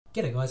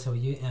G'day guys, how are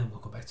you? And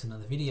welcome back to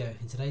another video.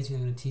 In today's video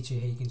I'm going to teach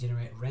you how you can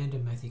generate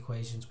random math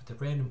equations with a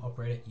random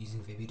operator using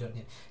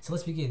VB.NET. So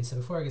let's begin. So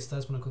before I get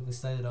started, I want to quickly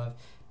say that I've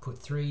put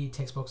 3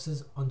 text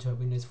boxes onto a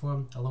Windows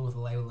form along with a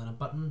label and a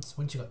button. So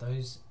once you've got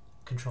those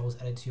controls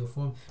added to your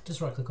form,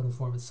 just right click on the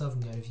form itself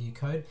and go to view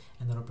code,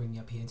 and that'll bring you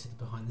up here into the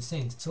behind the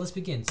scenes. So let's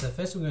begin. So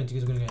first what we're going to do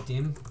is we're going to go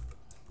dim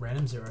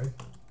random 0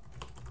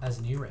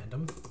 as new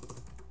random,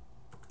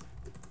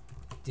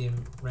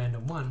 dim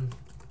random 1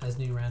 as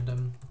new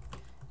random,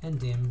 and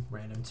dim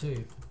random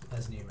 2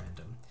 as new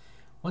random.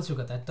 Once we've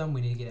got that done, we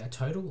need to get our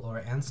total or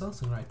our answer.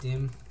 So I'm going to write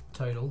dim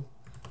total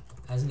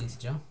as an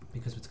integer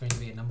because it's going to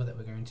be a number that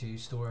we're going to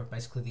store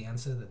basically the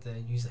answer that the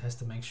user has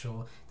to make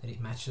sure that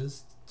it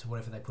matches to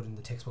whatever they put in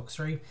the text box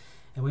 3.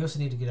 And we also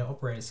need to get our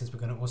operator since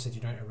we're going to also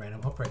generate a random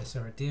operator.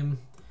 So our dim,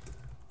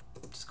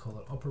 just call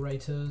it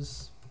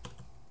operators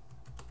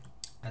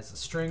as a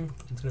string.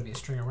 It's going to be a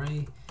string array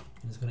and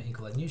it's going to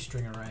equal a new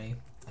string array,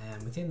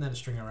 and within that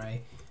string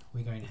array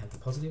we're going to have the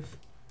positive,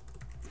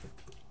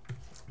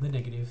 the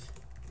negative,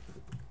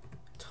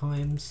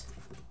 times,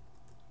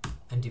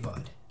 and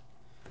divide.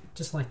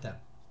 Just like that.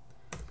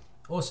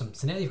 Awesome.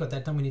 So now that you've got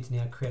that done, we need to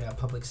now create our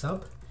public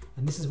sub,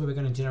 and this is where we're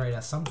going to generate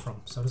our sum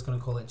from. So I'm just going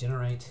to call it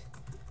generate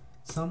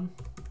sum.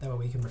 That way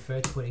we can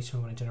refer to it each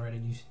time we want to generate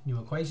a new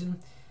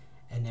equation,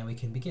 and now we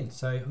can begin.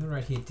 So I'm going to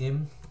write here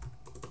dim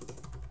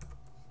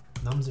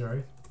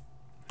num0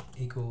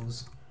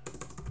 equals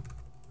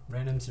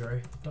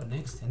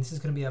random0.next, and this is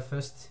going to be our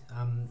first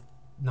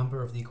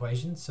number of the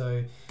equation.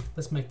 So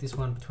let's make this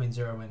one between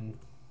 0 and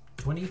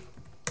 20.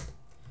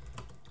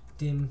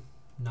 Dim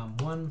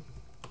num1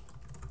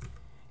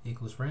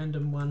 equals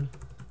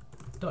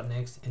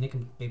random1.next, and it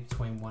can be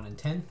between 1 and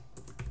 10.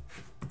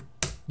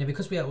 Now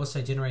because we are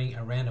also generating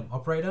a random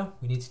operator,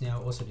 we need to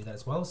now also do that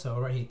as well. So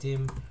I'll write here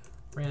dim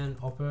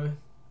rand_operator,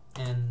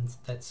 and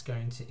that's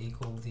going to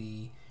equal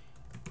the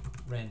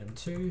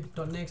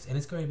random2.next, and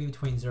it's going to be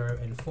between 0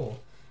 and 4.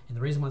 And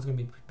the reason why it's going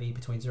to be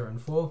between 0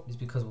 and 4 is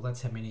because, well,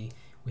 that's how many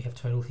we have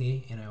total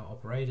here in our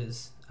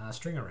operators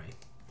string array.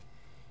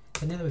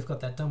 So now that we've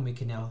got that done, we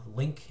can now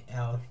link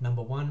our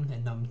number 1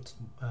 and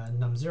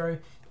num0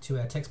 to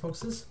our text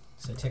boxes.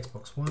 So text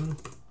box 1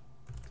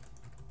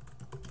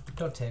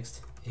 dot text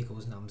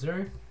equals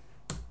num0.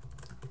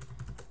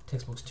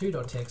 Text box 2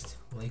 dot text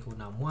will equal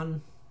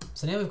num1.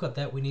 So now we've got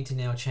that, we need to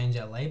now change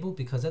our label,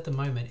 because at the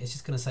moment it's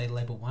just going to say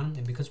label 1,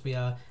 and because we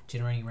are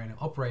generating random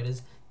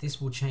operators, this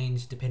will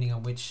change depending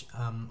on which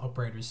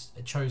operator is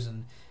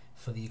chosen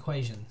for the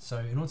equation. So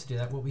in order to do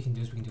that, what we can do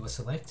is we can do a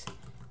select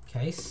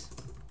case,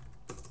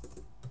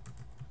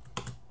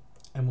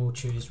 and we'll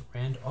choose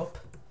rand_op.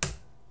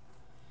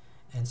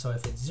 And so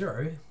if it's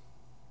 0,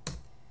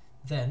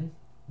 then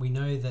we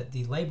know that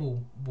the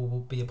label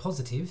will be a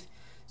positive,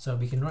 so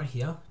we can write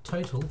here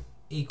total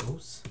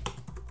equals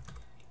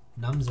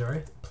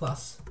num0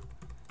 plus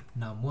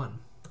num1.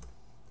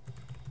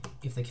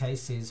 If the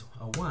case is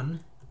a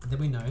 1, then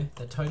we know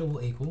that total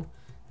will equal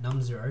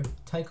num0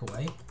 take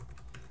away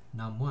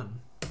num1.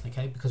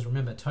 Okay, because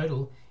remember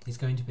total is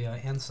going to be our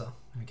answer.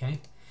 Okay,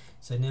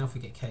 so now if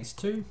we get case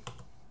 2,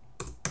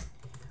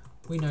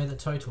 we know that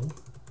total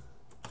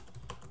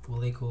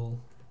will equal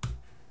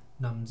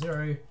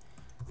num0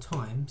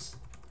 times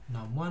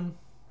num1.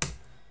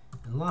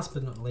 And last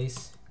but not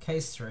least,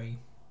 case 3,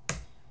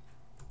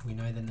 we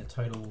know then that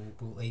total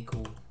will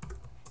equal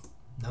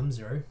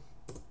num0,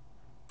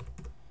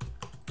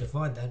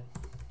 divide that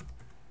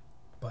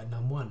by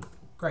num1.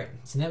 Great,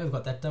 so now we've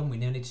got that done, we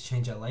now need to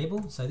change our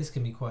label. So this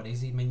can be quite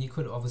easy. I mean, you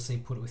could obviously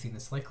put it within the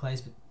select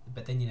case,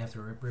 but then you'd have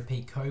to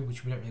repeat code,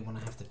 which we don't really want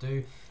to have to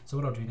do. So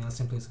what I'll do now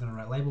simply is going to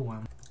write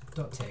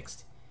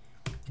label1.text,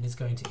 and it's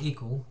going to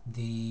equal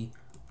the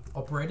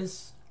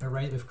operators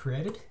array that we've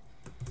created.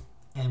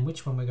 And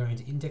which one we're going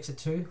to index it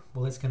to?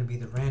 Well, it's going to be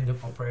the random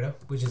operator,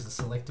 which is the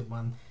selected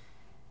one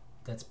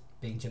that's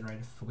being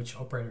generated for which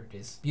operator it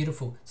is.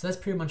 Beautiful. So that's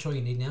pretty much all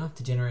you need now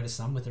to generate a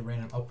sum with a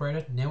random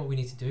operator. Now what we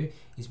need to do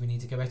is we need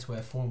to go back to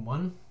our form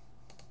 1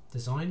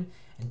 design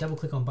and double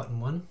click on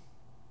button 1,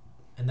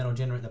 and that'll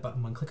generate the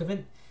button 1 click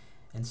event.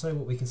 And so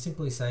what we can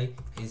simply say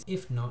is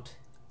if not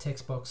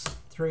text box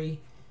 3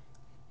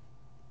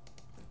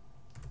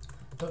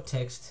 dot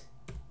text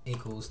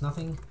equals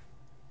nothing,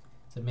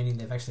 so meaning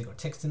they've actually got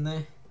text in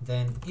there,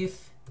 then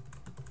if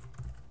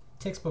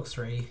text box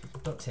 3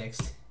 dot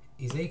text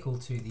is equal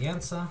to the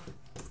answer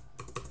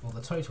or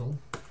the total,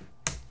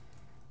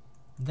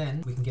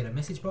 then we can get a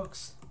message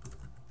box,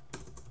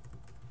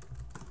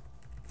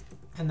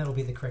 and that'll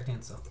be the correct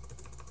answer.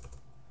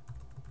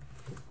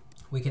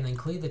 We can then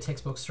clear the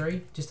text box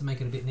 3 just to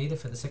make it a bit neater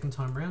for the second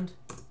time round.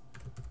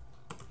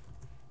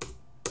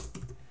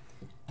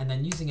 And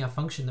then using our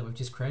function that we've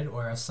just created,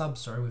 or our sub,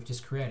 sorry, we've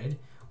just created,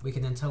 we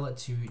can then tell it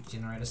to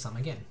generate a sum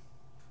again.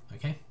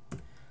 Okay.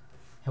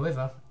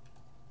 However,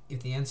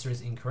 if the answer is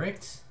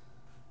incorrect,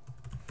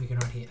 we can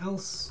write here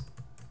else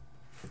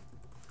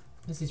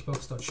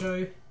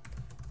messagebox.show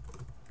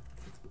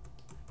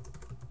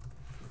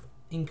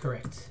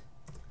incorrect,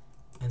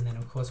 and then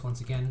of course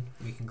once again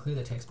we can clear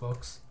the text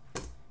box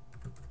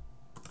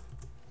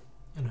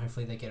and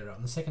hopefully they get it right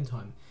on the second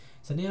time.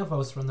 So now if I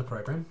was to run the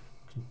program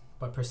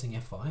by pressing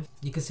F5,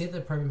 you can see that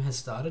the program has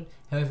started.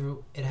 However,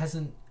 it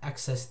hasn't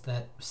accessed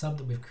that sub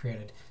that we've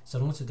created. So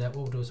in order to do that,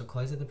 what we'll do is we'll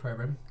close out the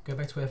program, go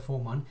back to our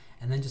form 1,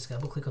 and then just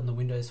double click on the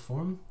Windows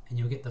form, and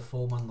you'll get the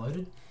form 1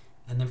 loaded.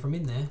 And then from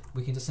in there,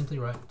 we can just simply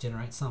write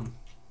generate sum.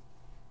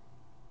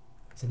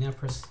 So now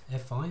press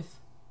F5,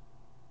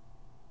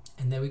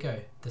 and there we go.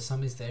 The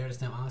sum is there.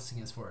 It's now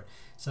asking us for it.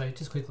 So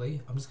just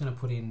quickly, I'm just going to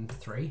put in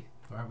 3.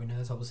 All right, we know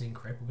that's obviously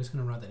incorrect. We're just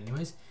going to write that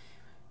anyways.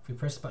 If we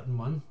press button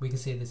 1, we can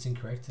see that's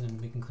incorrect, and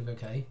we can click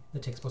OK. The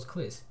text box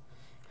clears.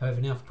 However,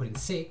 now if we put in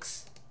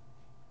 6,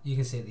 you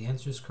can see that the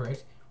answer is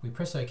correct. We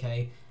press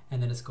OK,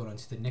 and then it's gone on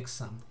to the next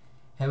sum.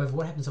 However,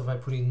 what happens if I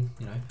put in,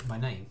 my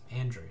name,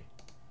 Andrew?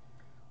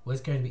 Well,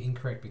 it's going to be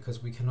incorrect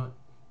because we cannot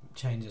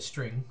change a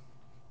string,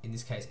 in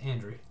this case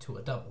Andrew, to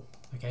a double.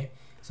 Okay,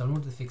 so in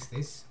order to fix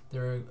this,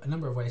 there are a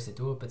number of ways to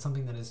do it, but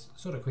something that is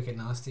sort of quick and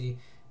nasty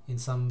in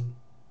some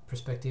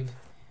perspective.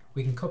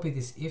 We can copy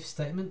this if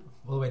statement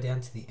all the way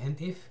down to the end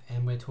if,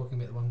 and we're talking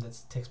about the one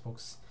that's text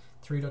box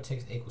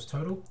 3.text equals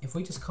total. If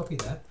we just copy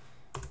that,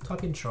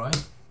 type in try,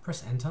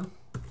 press enter,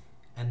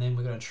 and then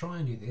we're going to try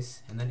and do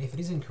this, and then if it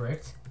is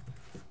incorrect,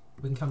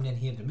 we can come down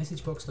here to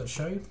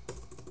messagebox.show,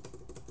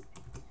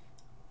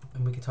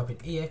 and we can type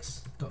in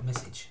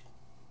ex.message.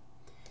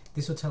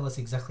 This will tell us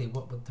exactly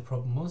what the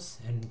problem was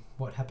and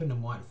what happened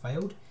and why it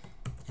failed,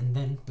 and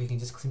then we can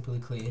just simply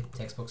clear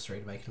text box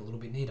 3 to make it a little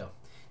bit neater.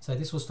 So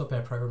this will stop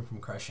our program from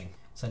crashing.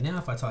 So now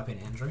if I type in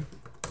Andrew,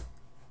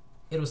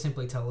 it'll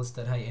simply tell us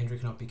that, hey, Andrew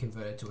cannot be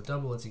converted to a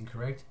double, it's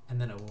incorrect, and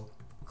then it will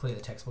clear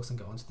the text box and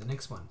go on to the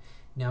next one.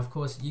 Now, of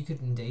course, you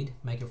could indeed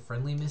make a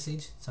friendly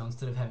message. So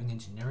instead of having a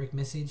generic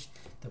message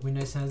that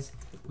Windows has,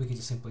 we could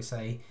just simply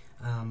say,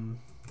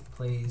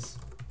 please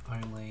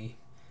only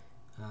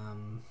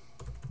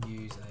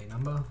use a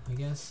number, I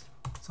guess,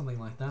 something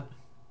like that.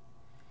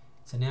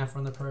 So now if I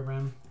run the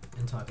program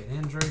and type in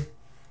Andrew,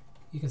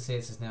 you can see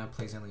it says now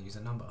please only use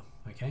a number.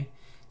 Okay,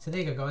 so there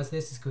you go guys,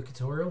 there's this quick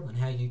tutorial on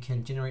how you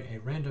can generate a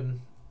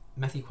random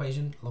math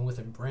equation along with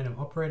a random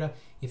operator.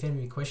 If you have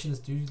any questions,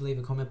 do leave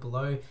a comment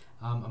below.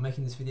 I'm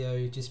making this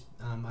video just,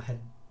 I had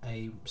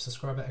a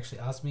subscriber actually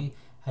ask me,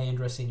 hey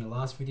Andrew, I've seen your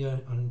last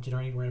video on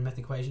generating a random math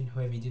equation,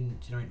 however you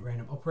didn't generate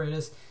random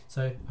operators.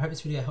 So I hope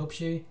this video helps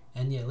you,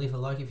 and yeah, leave a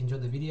like if you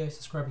enjoyed the video,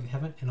 subscribe if you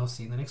haven't, and I'll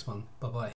see you in the next one. Bye bye.